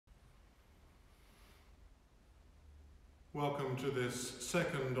Welcome to this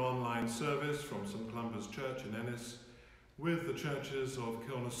second online service from St Columba's Church in Ennis with the churches of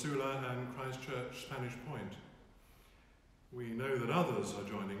Kilnasula and Christchurch Spanish Point. We know that others are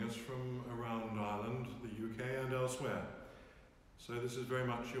joining us from around Ireland, the UK and elsewhere, so this is very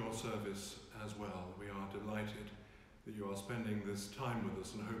much your service as well. We are delighted that you are spending this time with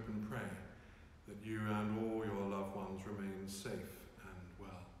us and hope and pray that you and all your loved ones remain safe and well.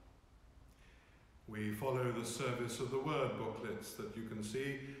 We follow the service of the word booklets that you can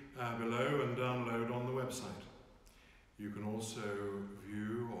see below and download on the website. You can also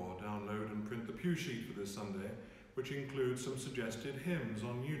view or download and print the pew sheet for this Sunday, which includes some suggested hymns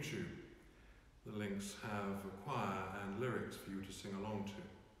on YouTube. The links have a choir and lyrics for you to sing along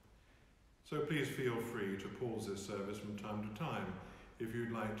to. So please feel free to pause this service from time to time if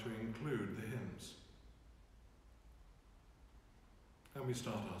you'd like to include the hymns. And we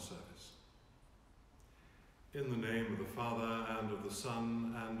start our service. In the name of the Father, and of the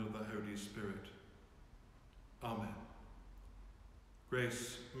Son, and of the Holy Spirit. Amen.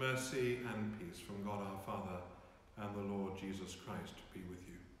 Grace, mercy, and peace from God our Father and the Lord Jesus Christ be with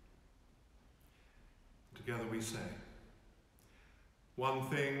you. Together we say, one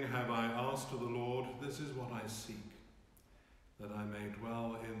thing have I asked of the Lord, this is what I seek, that I may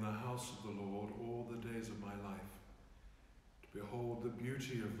dwell in the house of the Lord all the days of my life, to behold the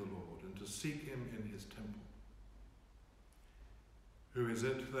beauty of the Lord and to seek him in his temple. Who is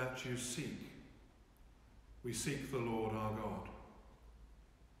it that you seek? We seek the Lord our God.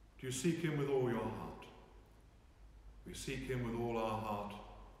 Do you seek him with all your heart? We seek him with all our heart.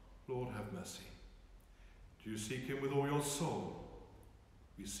 Lord, have mercy. Do you seek him with all your soul?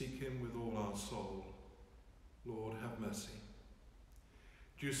 We seek him with all our soul. Lord, have mercy.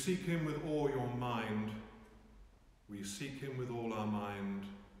 Do you seek him with all your mind? We seek him with all our mind.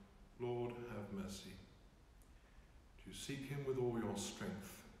 Lord, have mercy. Do you seek him with all your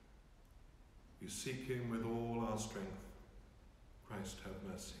strength? We seek him with all our strength. Christ, have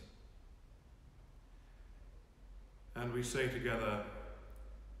mercy. And we say together,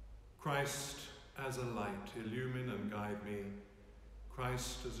 Christ as a light, illumine and guide me.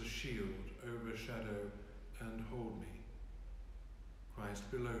 Christ as a shield, overshadow and hold me. Christ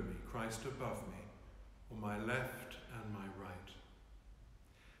below me, Christ above me, on my left and my right.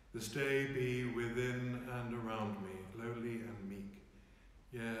 This day be within and around me, lowly and meek,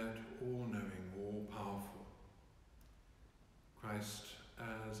 yet all-knowing, all-powerful. Christ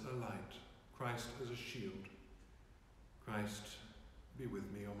as a light, Christ as a shield. Christ be with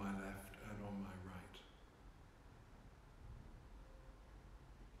me on my left and on my right.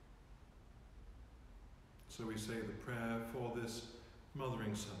 So we say the prayer for this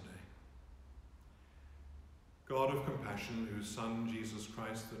Mothering Sunday. God of compassion, whose Son, Jesus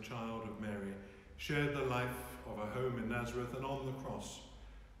Christ, the child of Mary, shared the life of a home in Nazareth and on the cross,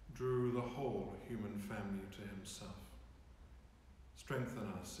 drew the whole human family to himself. Strengthen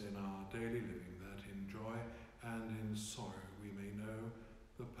us in our daily living, that in joy and in sorrow we may know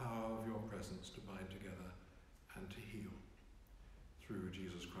the power of your presence to bind together and to heal. Through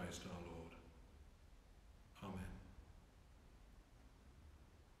Jesus Christ our Lord. Amen.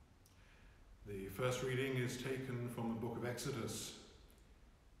 The first reading is taken from the book of Exodus.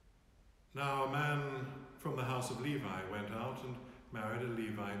 Now a man from the house of Levi went out and married a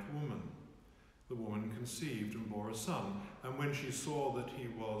Levite woman. The woman conceived and bore a son, and when she saw that he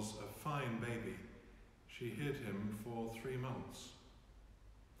was a fine baby, she hid him for 3 months.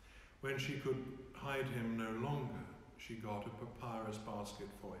 When she could hide him no longer, she got a papyrus basket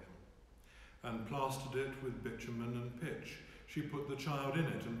for him, and plastered it with bitumen and pitch. She put the child in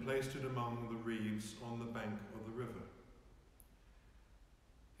it and placed it among the reeds on the bank of the river.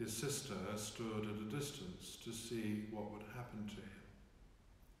 His sister stood at a distance to see what would happen to him.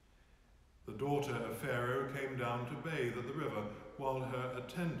 The daughter of Pharaoh came down to bathe at the river, while her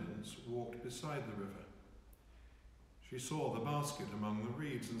attendants walked beside the river. She saw the basket among the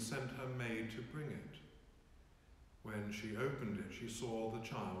reeds and sent her maid to bring it. When she opened it, she saw the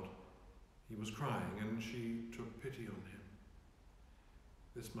child. He was crying, and she took pity on him.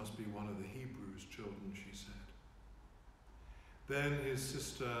 This must be one of the Hebrews' children, she said. Then his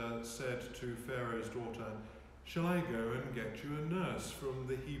sister said to Pharaoh's daughter, shall I go and get you a nurse from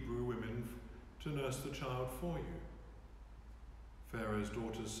the Hebrew women to nurse the child for you? Pharaoh's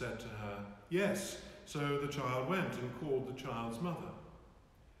daughter said to her, yes. So the child went and called the child's mother.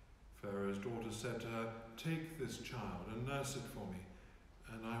 Pharaoh's daughter said to her, take this child and nurse it for me,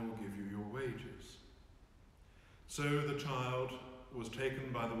 and I will give you your wages. So the child was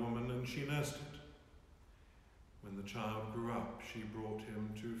taken by the woman, and she nursed it. When the child grew up, she brought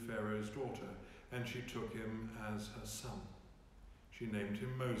him to Pharaoh's daughter, and she took him as her son. She named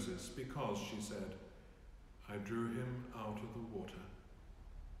him Moses because, she said, I drew him out of the water.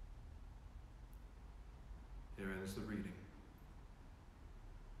 Here ends the reading.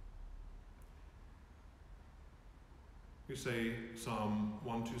 We say Psalm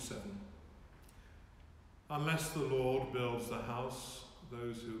 127. Unless the Lord builds the house,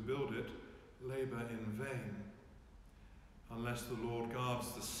 those who build it labour in vain. Unless the Lord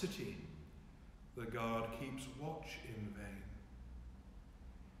guards the city, the guard keeps watch in vain.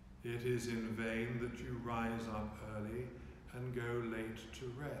 It is in vain that you rise up early and go late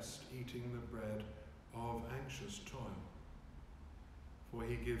to rest, eating the bread of anxious toil. For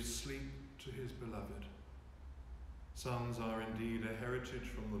he gives sleep to his beloved. Sons are indeed a heritage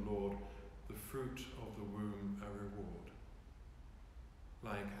from the Lord, the fruit of the womb a reward.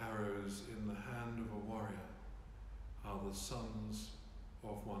 Like arrows in the hand of a warrior are the sons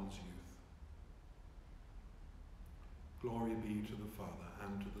of one's youth. Glory be to the Father,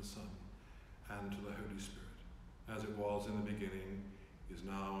 and to the Son, and to the Holy Spirit, as it was in the beginning, is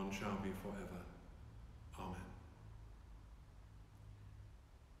now, and shall be forever. Amen.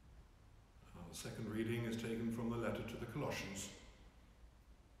 Our second reading is taken from the letter to the Colossians.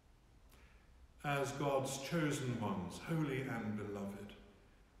 As God's chosen ones, holy and beloved,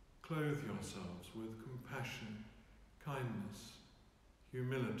 clothe yourselves with compassion, kindness,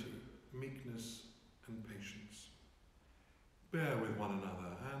 humility, meekness, and patience. Bear with one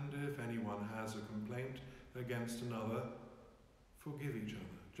another, and if anyone has a complaint against another, forgive each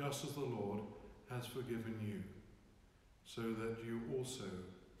other, just as the Lord has forgiven you, so that you also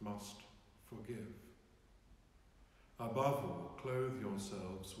must forgive. Above all, clothe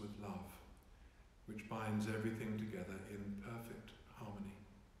yourselves with love, which binds everything together in perfect harmony.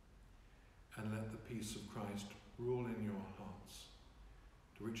 And let the peace of Christ rule in your hearts,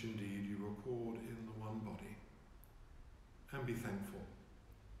 to which indeed you were called in the one body. And be thankful.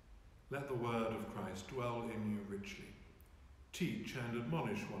 Let the word of Christ dwell in you richly. Teach and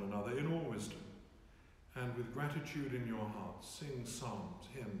admonish one another in all wisdom, and with gratitude in your hearts sing psalms,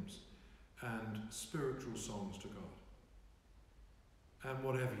 hymns, and spiritual songs to God. And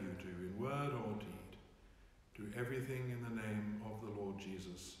whatever you do in word or deed, do everything in the name of the Lord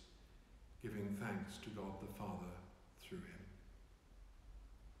Jesus, giving thanks to God the Father through him.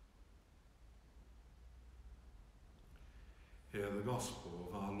 Hear the gospel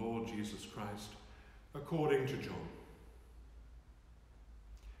of our Lord Jesus Christ according to John.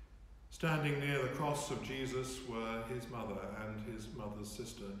 Standing near the cross of Jesus were his mother and his mother's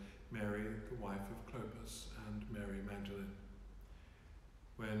sister, Mary, the wife of Clopas, and Mary Magdalene.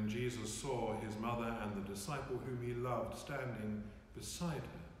 When Jesus saw his mother and the disciple whom he loved standing beside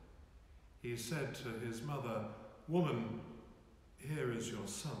her, he said to his mother, "Woman, here is your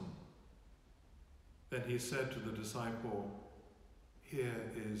son." Then he said to the disciple,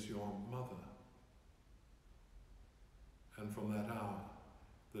 "Here is your mother." And from that hour,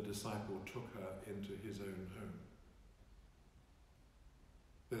 the disciple took her into his own home.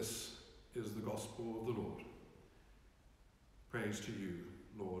 This is the gospel of the Lord. Praise to you,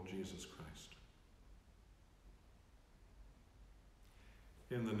 Lord Jesus Christ.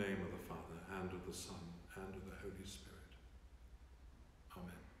 In the name of the Father, and of the Son, and of the Holy Spirit.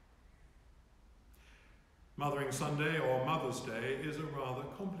 Amen. Mothering Sunday, or Mother's Day, is a rather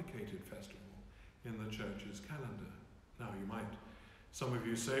complicated festival in the Church's calendar. Now some of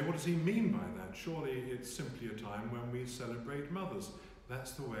you say, what does he mean by that? Surely it's simply a time when we celebrate mothers.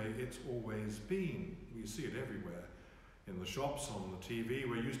 That's the way it's always been. We see it everywhere. In the shops, on the TV,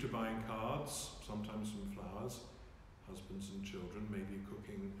 we're used to buying cards, sometimes some flowers. Husbands and children may be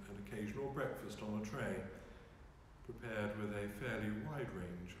cooking an occasional breakfast on a tray, prepared with a fairly wide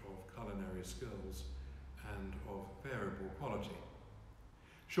range of culinary skills and of variable quality.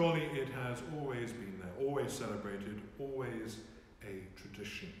 Surely it has always been there, always celebrated, always a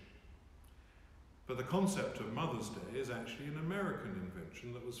tradition. But the concept of Mother's Day is actually an American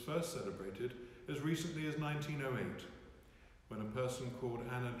invention that was first celebrated as recently as 1908, when a person called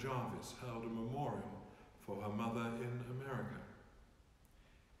Anna Jarvis held a memorial for her mother in America.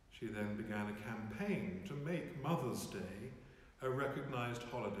 She then began a campaign to make Mother's Day a recognized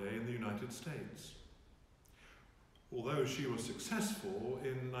holiday in the United States. Although she was successful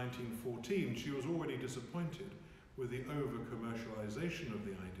in 1914, she was already disappointed with the over-commercialization of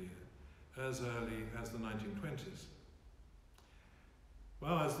the idea as early as the 1920s.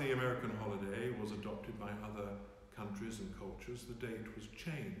 Well, as the American holiday was adopted by other countries and cultures, the date was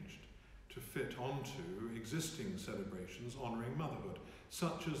changed to fit onto existing celebrations honouring motherhood,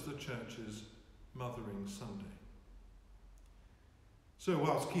 such as the Church's Mothering Sunday. So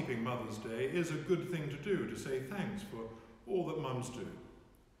whilst keeping Mother's Day is a good thing to do, to say thanks for all that mums do,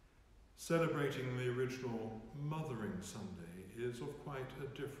 celebrating the original Mothering Sunday is of quite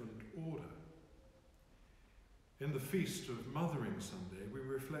a different order. In the feast of Mothering Sunday, we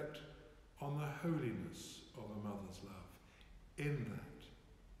reflect on the holiness of a mother's love, in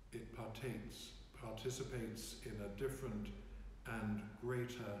that it participates in a different and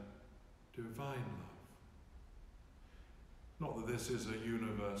greater divine love. Not that this is a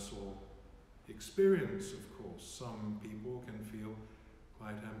universal experience, of course. Some people can feel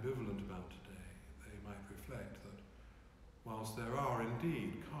quite ambivalent about today. They might reflect that whilst there are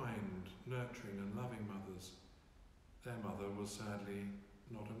indeed kind, nurturing and loving mothers, their mother was sadly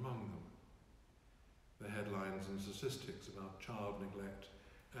not among them. The headlines and statistics about child neglect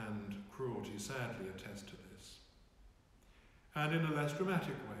and cruelty sadly attest to this. And in a less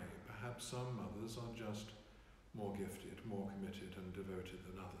dramatic way, perhaps some mothers are just more gifted, more committed and devoted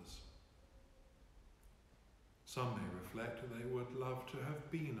than others. Some may reflect that they would love to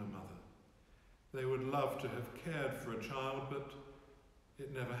have been a mother. They would love to have cared for a child, but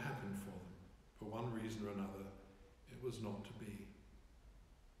it never happened for them. For one reason or another, it was not to be.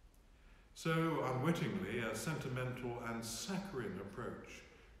 So, unwittingly, a sentimental and saccharine approach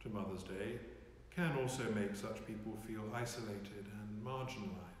to Mother's Day can also make such people feel isolated and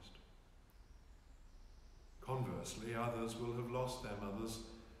marginalised. Conversely, others will have lost their mothers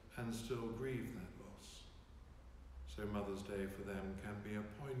and still grieve that loss. So Mother's Day for them can be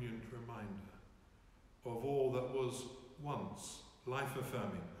a poignant reminder of all that was once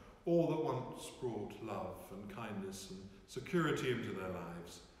life-affirming, all that once brought love and kindness and security into their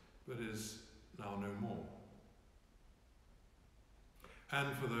lives, but is now no more.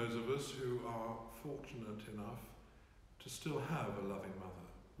 And for those of us who are fortunate enough to still have a loving mother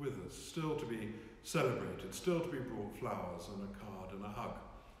with us, still to be celebrated, still to be brought flowers and a card and a hug,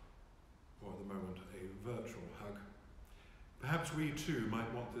 or at the moment a virtual hug. Perhaps we too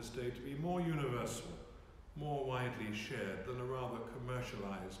might want this day to be more universal, more widely shared than a rather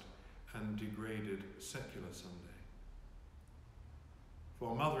commercialised and degraded secular Sunday.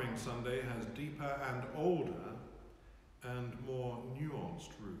 For Mothering Sunday has deeper and older and more nuanced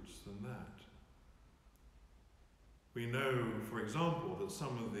roots than that. We know, for example, that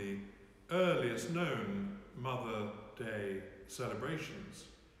some of the earliest known Mother Day celebrations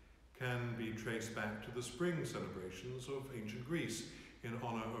can be traced back to the spring celebrations of ancient Greece in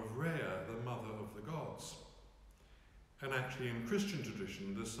honour of Rhea, the mother of the gods. And actually in Christian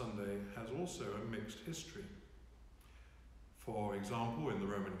tradition, this Sunday has also a mixed history. For example, in the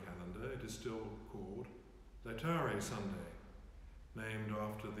Roman calendar, it is still called Laetare Sunday, named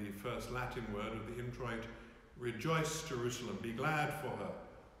after the first Latin word of the introit, "Rejoice, Jerusalem, be glad for her,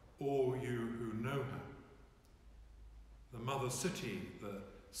 all you who know her." The mother city, the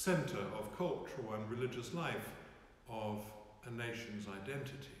centre of cultural and religious life of a nation's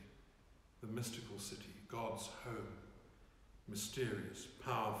identity, the mystical city, God's home, mysterious,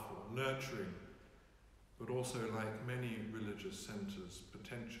 powerful, nurturing, but also, like many religious centres,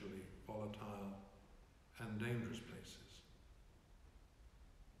 potentially volatile and dangerous places.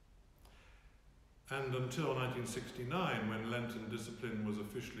 And until 1969, when Lenten discipline was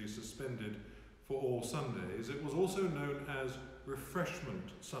officially suspended for all Sundays, it was also known as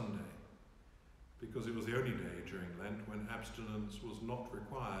Refreshment Sunday, because it was the only day during Lent when abstinence was not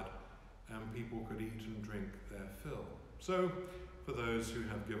required and people could eat and drink their fill. So, for those who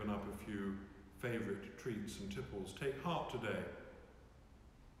have given up a few favourite treats and tipples, take heart today.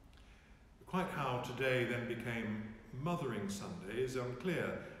 Quite how today then became Mothering Sunday is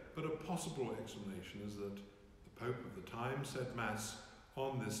unclear, but a possible explanation is that the Pope of the time said Mass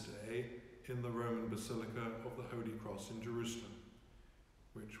on this day in the Roman Basilica of the Holy Cross in Jerusalem,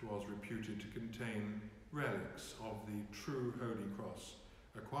 which was reputed to contain relics of the true Holy Cross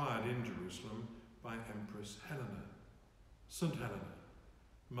acquired in Jerusalem by Empress Helena, St. Helena,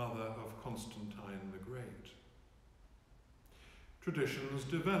 mother of Constantine the Great. Traditions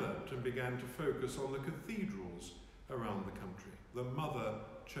developed and began to focus on the cathedrals around the country, the mother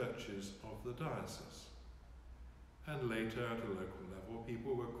churches of the diocese. And later, at a local level,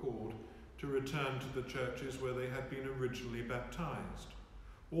 people were called to return to the churches where they had been originally baptized,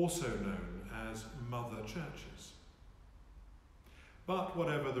 also known as mother churches. But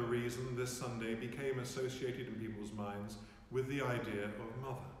whatever the reason, this Sunday became associated in people's minds with the idea of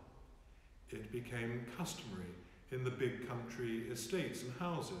mother. It became customary in the big country estates and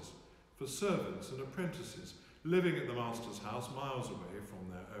houses for servants and apprentices living at the master's house miles away from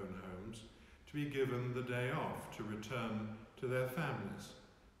their own homes to be given the day off to return to their families,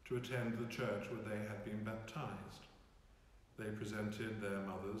 to attend the church where they had been baptized. They presented their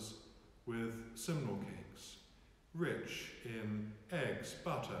mothers with simnel cakes, rich in eggs,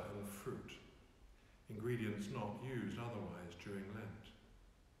 butter and fruit, ingredients not used otherwise during Lent.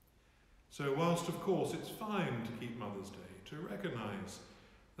 So whilst of course it's fine to keep Mother's Day, to recognise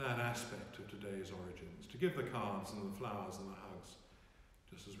that aspect of today's origins, to give the cards and the flowers and the hugs,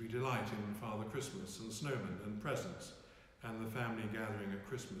 just as we delight in Father Christmas and snowmen and presents and the family gathering at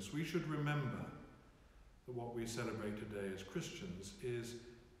Christmas, we should remember that what we celebrate today as Christians is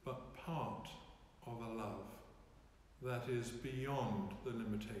but part of a love that is beyond the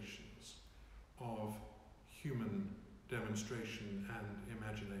limitations of human demonstration and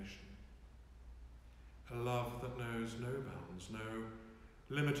imagination. A love that knows no bounds, no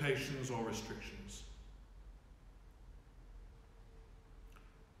limitations or restrictions.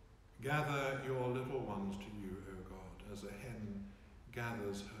 Gather your little ones to you, O God, as a hen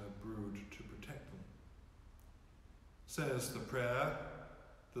gathers her brood to protect them. Says the prayer,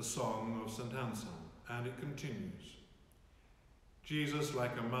 the song of St. Anselm, and it continues. Jesus,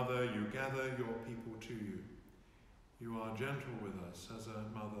 like a mother, you gather your people to you. You are gentle with us as a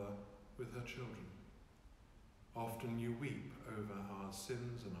mother with her children. Often you weep over our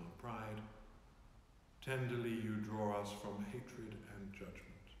sins and our pride. Tenderly you draw us from hatred and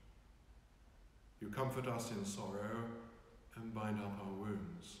judgment. You comfort us in sorrow and bind up our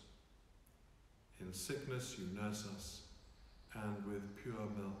wounds. In sickness you nurse us, and with pure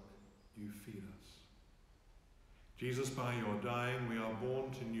milk you feed us. Jesus, by your dying we are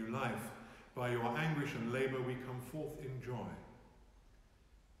born to new life. By your anguish and labour we come forth in joy.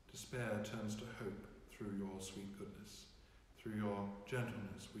 Despair turns to hope through your sweet goodness. Through your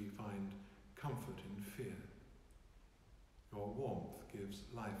gentleness we find comfort in fear. Your warmth gives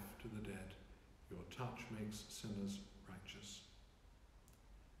life to the dead. Your touch makes sinners righteous.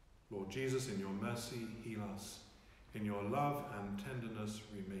 Lord Jesus, in your mercy heal us. In your love and tenderness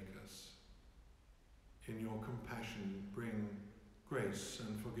remake us. In your compassion bring grace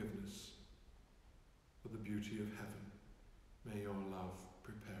and forgiveness. For the beauty of heaven, may your love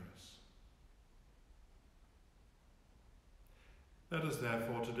prepare us. Let us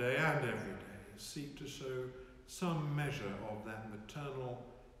therefore today and every day seek to show some measure of that maternal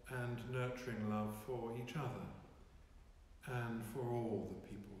and nurturing love for each other and for all the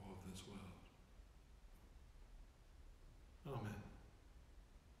people of this world. Amen.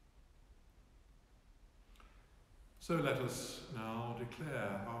 So let us now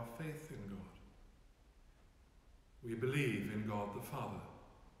declare our faith in God. We believe in God the Father,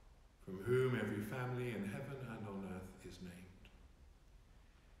 from whom every family in heaven and on earth is named.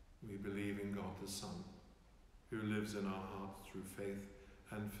 We believe in God the Son, who lives in our hearts through faith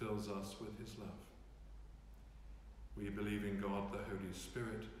and fills us with his love. We believe in God the Holy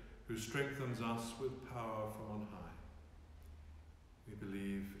Spirit, who strengthens us with power from on high. We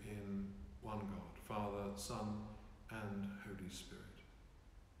believe in one God, Father, Son, and Holy Spirit.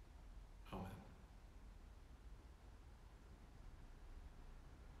 Amen.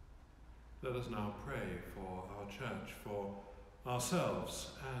 Let us now pray for our church, for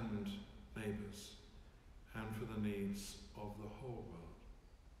ourselves and neighbours, and for the needs of the whole world.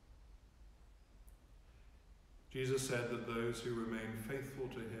 Jesus said that those who remain faithful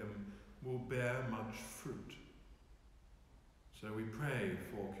to him will bear much fruit. So we pray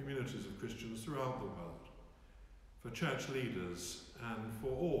for communities of Christians throughout the world, for church leaders, and for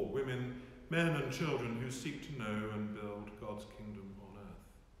all women, men and children who seek to know and build God's kingdom on earth.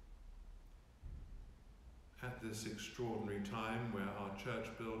 At this extraordinary time where our church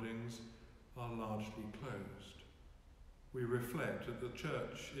buildings are largely closed, we reflect that the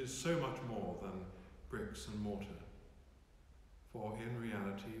church is so much more than bricks and mortar, for in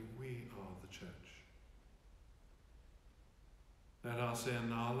reality we are the church. Let us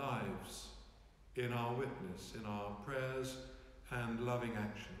in our lives, in our witness, in our prayers and loving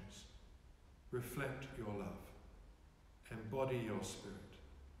actions, reflect your love, embody your spirit.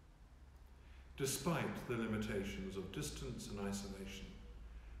 Despite the limitations of distance and isolation,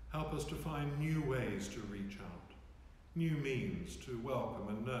 help us to find new ways to reach out, new means to welcome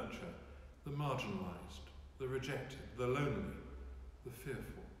and nurture the marginalised, the rejected, the lonely, the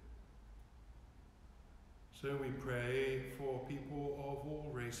fearful. So we pray for people of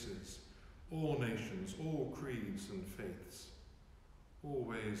all races, all nations, all creeds and faiths, all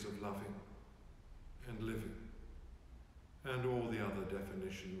ways of loving and living, and all the other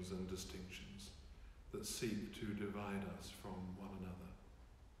definitions and distinctions that seek to divide us from one another.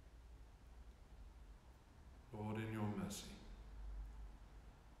 Lord, in your mercy,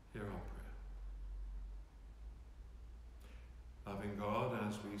 hear our prayer. Loving God,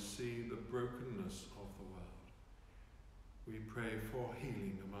 as we see the brokenness of the world, we pray for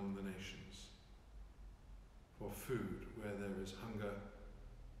healing among the nations, for food where there is hunger,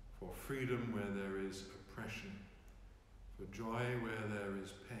 for freedom where there is oppression, for joy where there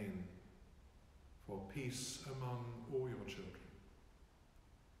is pain, for peace among all your children.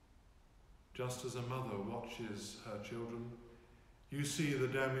 Just as a mother watches her children, you see the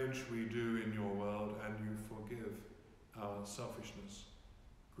damage we do in your world, and you forgive our selfishness,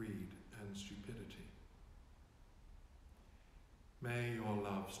 greed, and stupidity. May your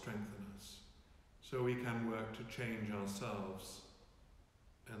love strengthen us, so we can work to change ourselves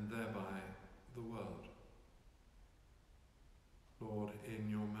and thereby the world. Lord, in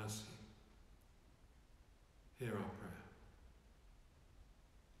your mercy, hear our prayer.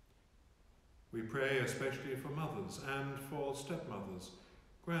 We pray especially for mothers and for stepmothers,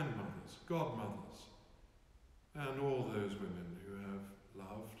 grandmothers, godmothers, and all those women who have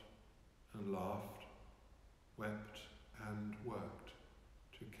loved and laughed, wept and worked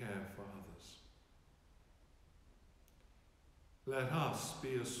to care for others. Let us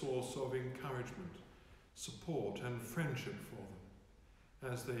be a source of encouragement, support and friendship for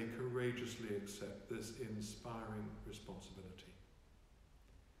them as they courageously accept this inspiring responsibility.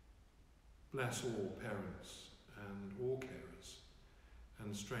 Bless all parents and all carers,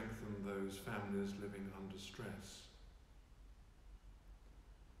 and strengthen those families living under stress.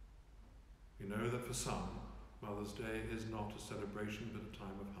 We know that for some, Mother's Day is not a celebration but a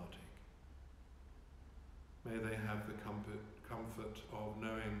time of heartache. May they have the comfort of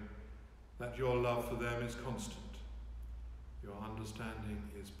knowing that your love for them is constant, your understanding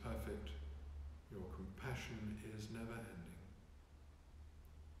is perfect, your compassion is never ending.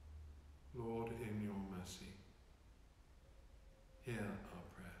 Lord, in your mercy, hear our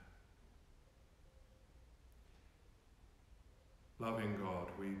prayer. Loving God,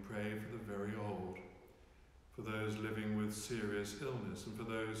 we pray for the very old, for those living with serious illness, and for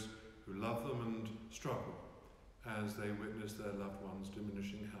those who love them and struggle as they witness their loved ones'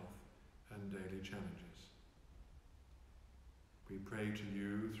 diminishing health and daily challenges. We pray to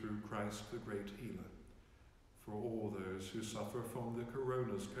you through Christ, the great healer, for all those who suffer from the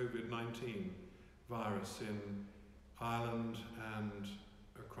corona's COVID-19 virus in Ireland and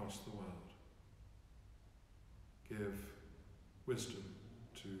across the world. Give wisdom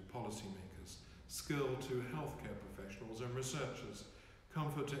to policymakers, skill to healthcare professionals and researchers,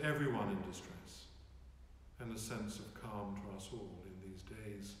 comfort to everyone in distress, and a sense of calm to us all in these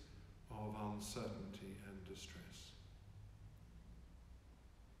days of uncertainty and distress.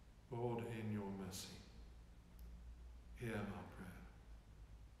 Lord, in your mercy, hear our prayer.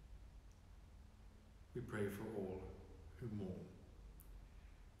 We pray for all who mourn.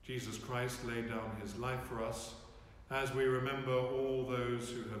 Jesus Christ laid down his life for us. As we remember all those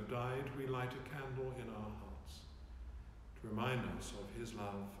who have died, we light a candle in our hearts to remind us of his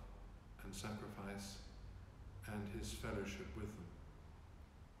love and sacrifice and his fellowship with them.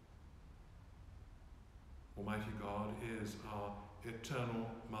 Almighty God is our eternal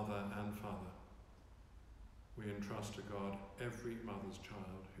Mother and Father. We entrust to God every mother's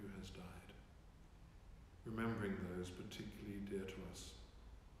child who has died, remembering those particularly dear to us,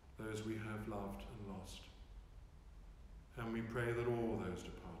 those we have loved and lost. And we pray that all those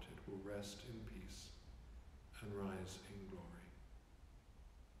departed will rest in peace and rise in glory.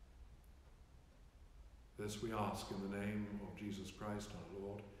 This we ask in the name of Jesus Christ our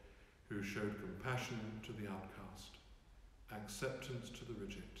Lord, who showed compassion to the outcast, acceptance to the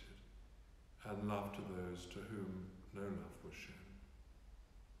rejected, and love to those to whom no love was shown.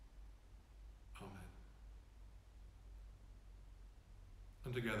 Amen.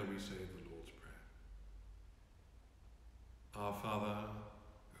 And together we say the Lord's Prayer. Our Father,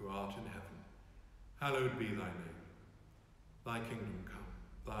 who art in heaven, hallowed be thy name. Thy kingdom come,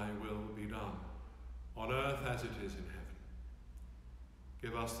 thy will be done, on earth as it is in heaven.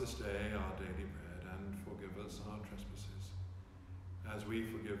 Give us this day our daily bread, and forgive us our trespasses, as we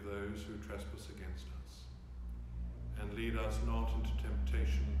forgive those who trespass against us. And lead us not into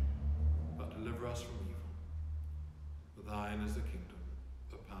temptation, but deliver us from evil. For thine is the kingdom,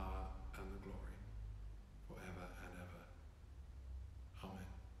 the power, and the glory, forever and ever. Amen.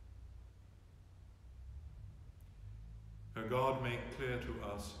 O God, make clear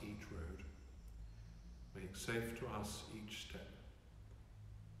to us each road. Make safe to us each step.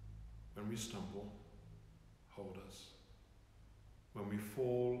 When we stumble, hold us. When we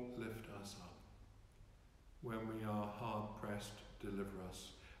fall, lift us up. When we are hard-pressed, deliver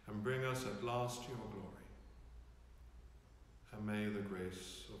us, and bring us at last to your glory. And may the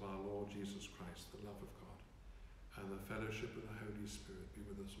grace of our Lord Jesus Christ, the love of God, and the fellowship of the Holy Spirit be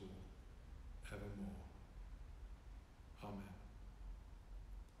with us all, evermore. Amen.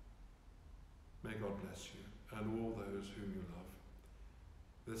 May God bless you and all those whom you love,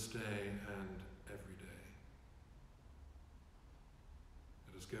 this day and every day.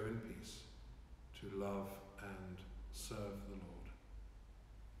 Let us go in peace to love and serve the Lord.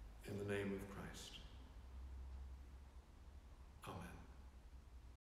 In the name of Christ.